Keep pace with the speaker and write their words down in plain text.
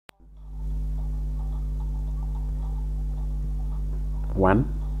1.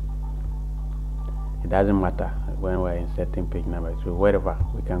 It doesn't matter when we're inserting page numbers, so wherever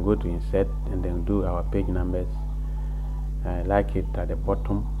we can go to insert and then do our page numbers. I like it at the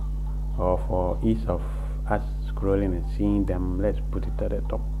bottom, or for ease of us scrolling and seeing them, let's put it at the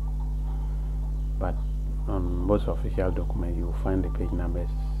top. But on most official documents you will find the page numbers.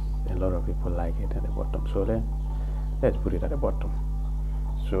 A lot of people like it at the bottom, so let's put it at the bottom.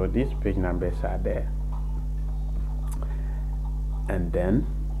 So these page numbers are there, and then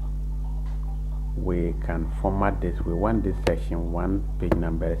we can format this. We want this section 1 page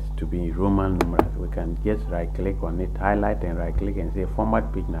numbers to be Roman numerals. We can just right click on it, highlight and right click and say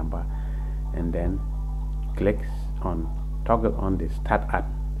format page number, and then click on toggle on the start at,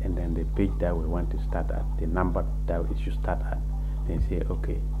 and then the page that we want to start at, the number that it should start at, then say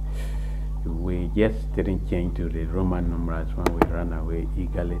okay. We just didn't change to the Roman numerals when we ran away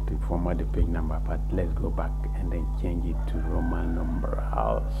eagerly to format the page number, but let's go back and then change it to Roman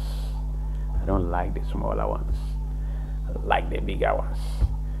numerals. I don't like the smaller ones, I like the bigger ones.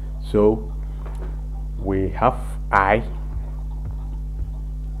 So we have I,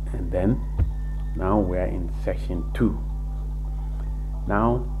 and then now we are in section 2.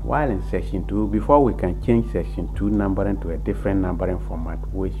 Now while in section 2, before we can change section 2 numbering to a different numbering format,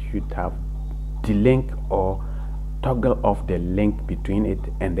 we should have the link or toggle off the link between it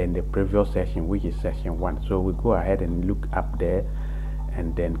and then the previous section, which is section 1. So we go ahead and look up there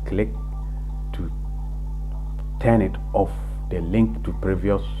and then click to turn it off. The link to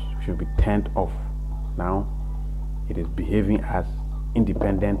previous should be turned off. Now it is behaving as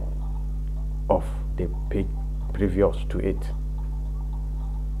independent of the page previous to it.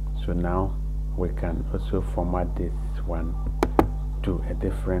 So now we can also format this one to a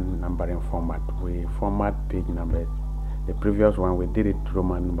different numbering format. We format page numbers. The previous one we did it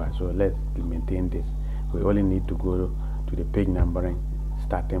Roman number, so let's maintain this. We only need to go to the page numbering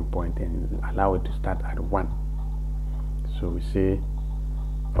starting point and allow it to start at 1. So we say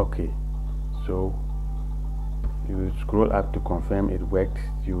okay. So you scroll up to confirm it worked.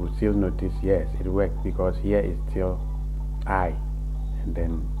 You will still notice yes, it worked, because here is still I, and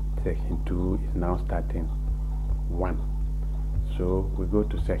then section 2 is now starting 1. So we go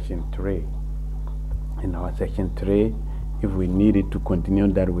to section 3. In our section 3, if we need it to continue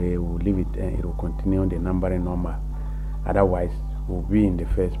that way, we'll leave it and it will continue the numbering normal. Otherwise we'll be in the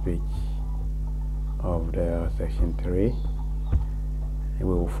first page of the section 3, and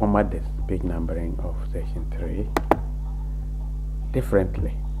we will format this page numbering of section 3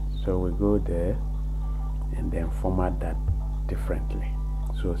 differently. So we go there and then format that differently.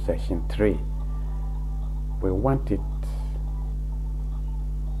 So section 3, we want it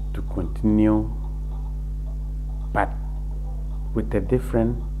to continue but with a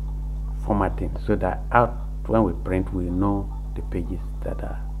different formatting, so that out when we print we know the pages that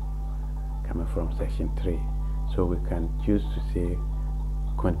are coming from section 3. So we can choose to say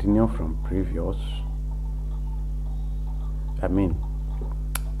continue from previous.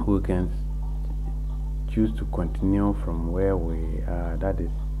 We can choose to continue from where we are, that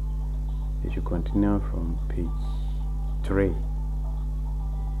is, it should continue from page 3.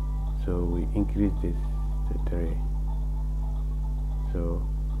 So we increase this to 3. So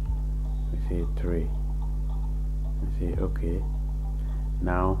we say 3. We say okay.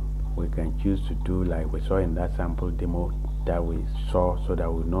 Now we can choose to do like we saw in that sample demo that we saw, so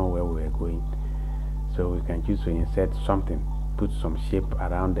that we know where we are going. So we can choose to insert something, put some shape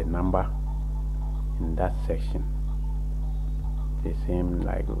around the number in that section, the same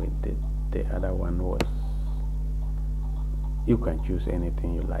like we did the other one was. You can choose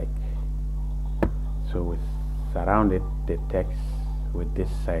anything you like. So we surrounded the text with this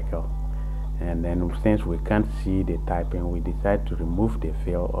circle, and then since we can't see the typing, we decide to remove the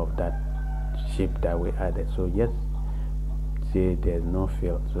fill of that shape that we added. So just say there's no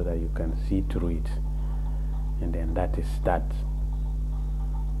fill so that you can see through it, and then that is that.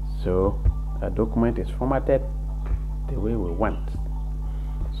 So a document is formatted the way we want.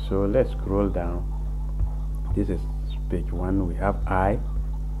 So let's scroll down. This is page 1, we have I.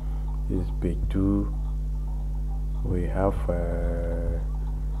 This is page 2, we have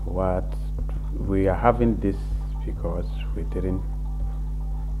what we are having this because we didn't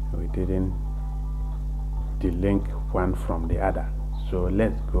delink one from the other. So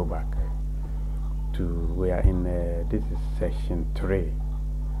let's go back to, we are in this is section 3.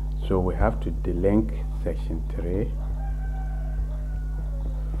 So we have to delink section 3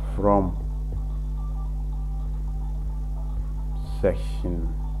 from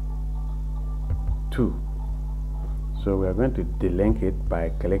section 2. So we are going to delink it by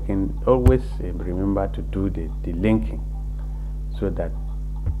clicking. Always remember to do the delinking so that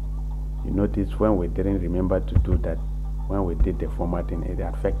you notice when we didn't remember to do that, when we did the formatting, it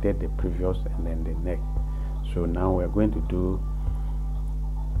affected the previous and then the next. So now we're going to do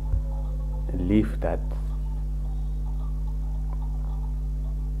leave that,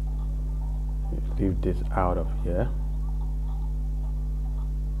 leave this out of here,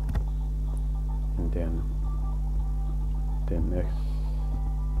 and then the next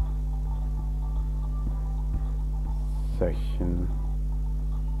section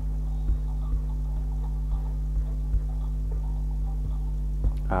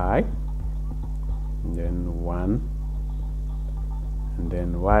I, and then 1, and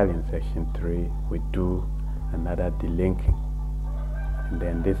then while in section 3 we do another delinking, and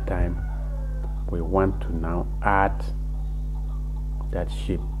then this time we want to now add that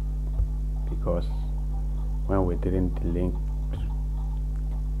shape, because when we didn't delink,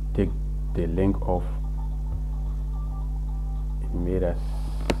 take the link off, it made us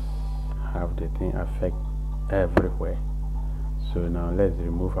have the thing affect everywhere. So now let's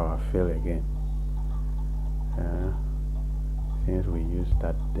remove our fill again. Since we used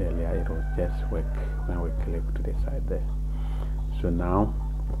that earlier, it will just work when we click to the side there. So now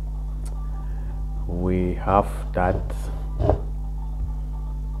we have that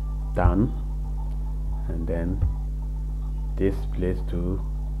done, and then this place too,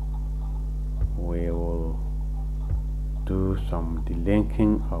 we will do some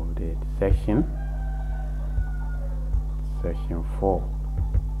delinking of the section 4,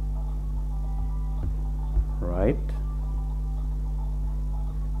 right?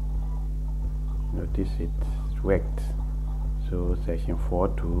 Notice it worked. So section 4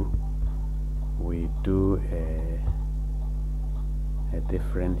 too, we do a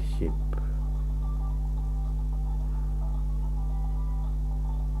different shape.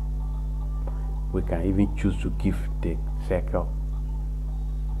 We can even choose to give the circle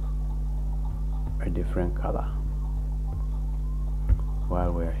a different color.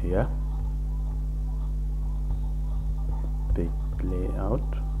 While we're here, page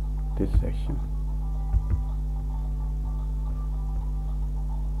layout, this section,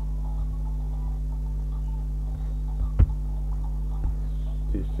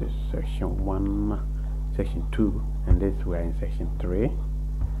 this is section 1, section 2, and this we are in section 3.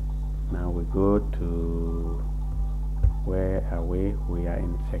 Now we go to, where are we? We are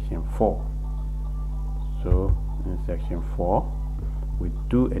in section 4. So in section 4 we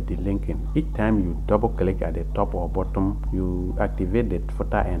do a delinking. Each time you double click at the top or bottom, you activate the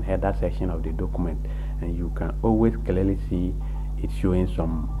footer and header section of the document, and you can always clearly see it showing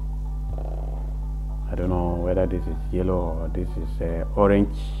some, I don't know whether this is yellow or this is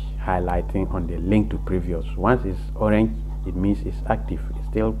orange highlighting on the link to previous. Once it's orange, it means it's active, it's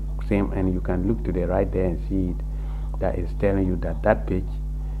still same, and you can look to the right there and see it, that is telling you that that page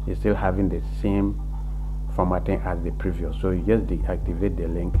is still having the same formatting as the previous. So you just deactivate the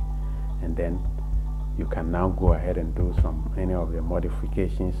link, and then you can now go ahead and do any of the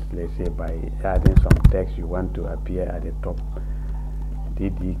modifications. Let's say by adding some text you want to appear at the top.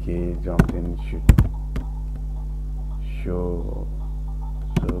 DDK something should show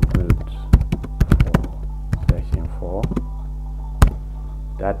so good for section 4.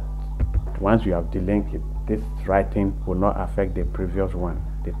 That once you have delinked it, this writing will not affect the previous one.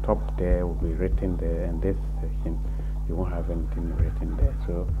 The top there will be written there, and this section you won't have anything written there.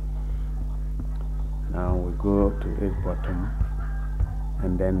 So now we go to this bottom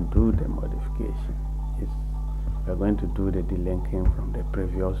and then do the modification. We're going to do the delinking from the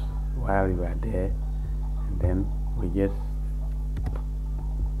previous while you are there, and then we just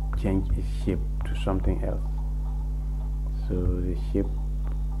change its shape to something else. So the shape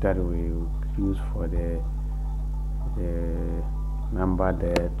that we use for the number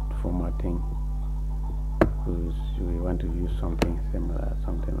there formatting, because we want to use something similar,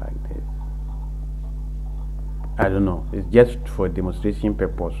 something like this. I don't know, it's just for demonstration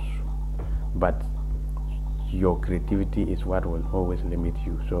purpose, but your creativity is what will always limit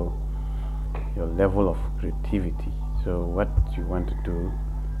you. So your level of creativity, so what you want to do,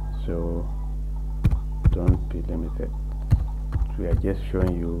 so don't be limited. We are just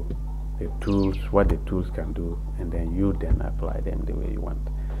showing you the tools, what the tools can do, and then you then apply them the way you want.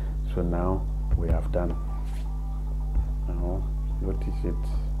 So now we have done. Now notice it.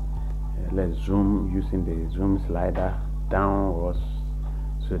 Let's zoom using the zoom slider downwards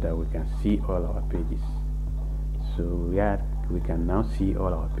so that we can see all our pages. So we can now see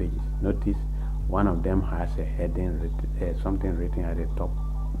all our pages. Notice one of them has a heading, something written at the top,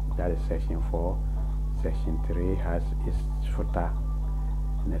 that is section 4. Section 3 has its footer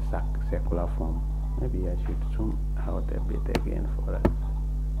in a circular form, Maybe I should zoom out a bit again for us.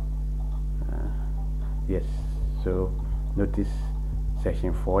 Yes, so notice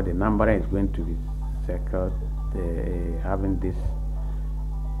section 4, the number is going to be circled, having this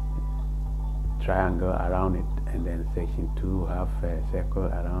triangle around it, and then section 2 have a circle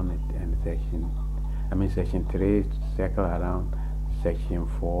around it, and section 3 circle around, section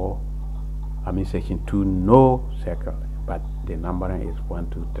 4, section 2 no circle, but the numbering is 1,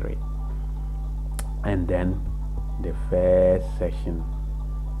 2, 3. And then the first section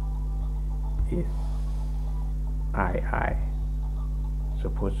is II,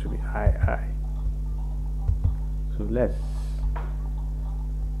 supposed to be II. So let's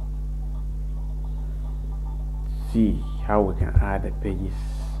see how we can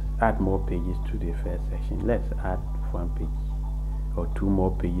add more pages to the first section. Let's add 1 page or 2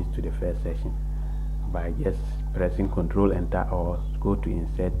 more pages to the first section by just pressing Ctrl Enter, or go to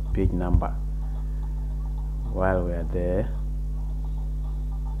insert page number. While we are there,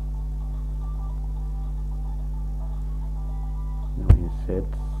 we insert.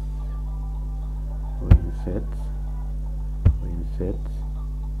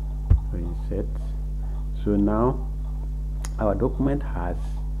 So now our document has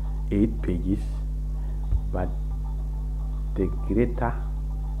 8 pages, but the greater,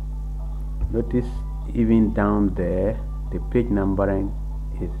 notice even down there the page numbering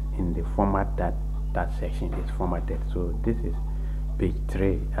is in the format that section is formatted. So this is page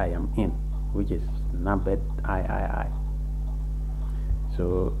 3 I am in, which is numbered III.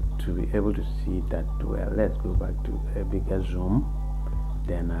 So to be able to see that well, let's go back to a bigger zoom,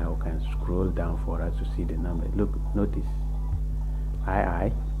 then I can scroll down for us to see the number. Look, notice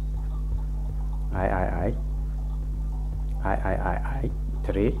III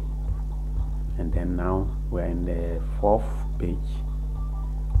 3, and then now we're in the 4th page,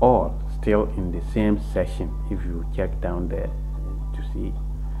 all still in the same section if you check down there to see.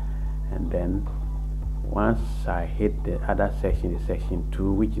 And then once I hit the other section, the section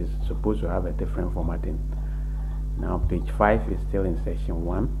 2, which is supposed to have a different formatting, now page 5 is still in section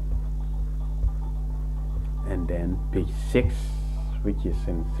 1, and then page 6, which is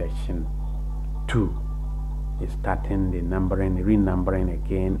in section 2, is starting the renumbering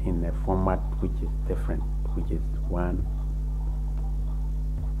again in a format which is different, which is 1,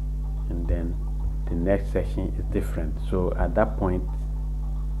 and then the next section is different. So at that point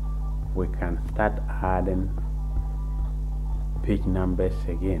we can start adding page numbers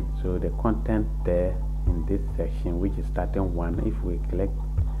again. So the content there in this section, which is starting 1, if we click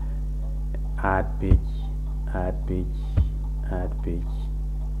add page,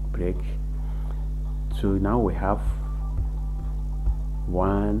 break, so now we have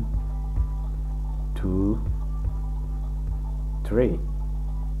 1, 2, 3.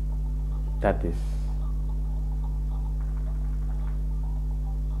 That is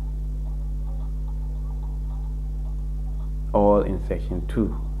all in section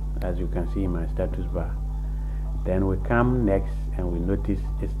 2, as you can see in my status bar. Then we come next and we notice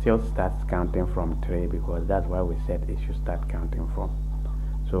it still starts counting from 3, because that's why we said it should start counting from.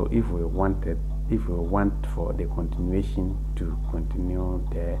 So if we want for the continuation to continue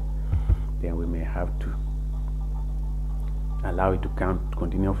there, then we may have to allow it to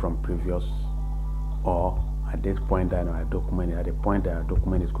continue from previous, or at this point that our document, at the point that our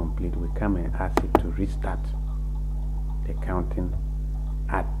document is complete, we come and ask it to restart the counting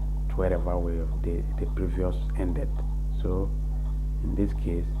at wherever the previous ended. So in this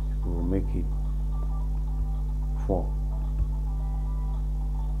case we will make it 4.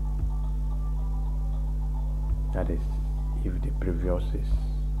 That is if the previous is,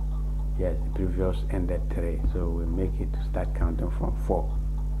 yes, the previous ended 3, so we make it to start counting from 4,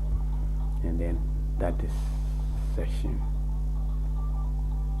 and then that is section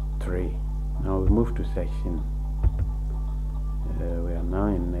 3. Now we move to section, we are now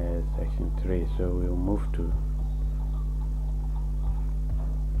in section 3, so we'll move to